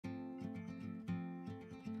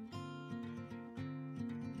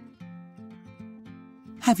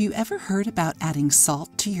Have you ever heard about adding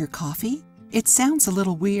salt to your coffee? It sounds a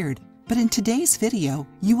little weird, but in today's video,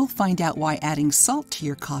 you will find out why adding salt to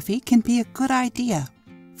your coffee can be a good idea.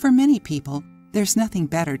 For many people, there's nothing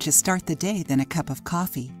better to start the day than a cup of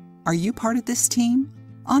coffee. Are you part of this team?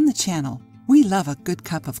 On the channel, we love a good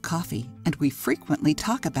cup of coffee, and we frequently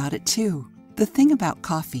talk about it too. The thing about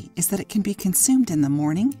coffee is that it can be consumed in the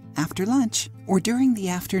morning, after lunch, or during the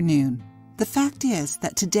afternoon. The fact is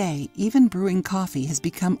that today, even brewing coffee has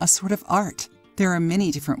become a sort of art. There are many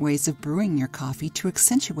different ways of brewing your coffee to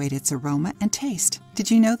accentuate its aroma and taste. Did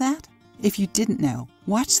you know that? If you didn't know,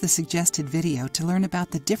 watch the suggested video to learn about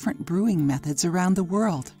the different brewing methods around the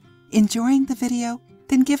world. Enjoying the video?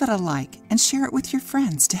 Then give it a like and share it with your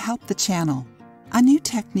friends to help the channel. A new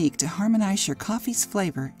technique to harmonize your coffee's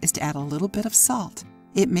flavor is to add a little bit of salt.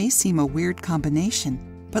 It may seem a weird combination,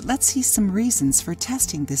 but let's see some reasons for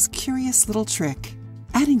testing this curious little trick.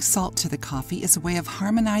 Adding salt to the coffee is a way of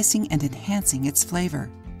harmonizing and enhancing its flavor.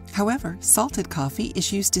 However, salted coffee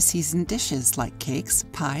is used to season dishes like cakes,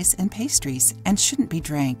 pies, and pastries and shouldn't be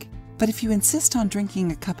drank. But if you insist on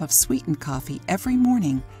drinking a cup of sweetened coffee every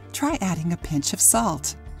morning, try adding a pinch of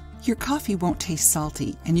salt. Your coffee won't taste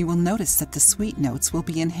salty, and you will notice that the sweet notes will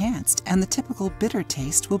be enhanced and the typical bitter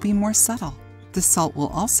taste will be more subtle. The salt will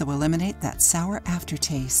also eliminate that sour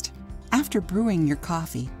aftertaste. After brewing your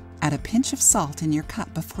coffee, add a pinch of salt in your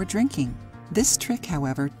cup before drinking. This trick,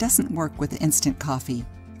 however, doesn't work with instant coffee.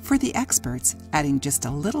 For the experts, adding just a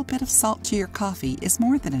little bit of salt to your coffee is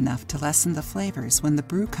more than enough to lessen the flavors when the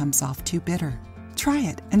brew comes off too bitter. Try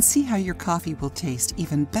it and see how your coffee will taste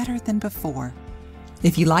even better than before.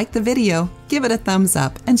 If you liked the video, give it a thumbs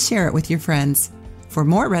up and share it with your friends. For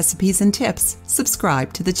more recipes and tips,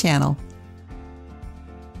 subscribe to the channel.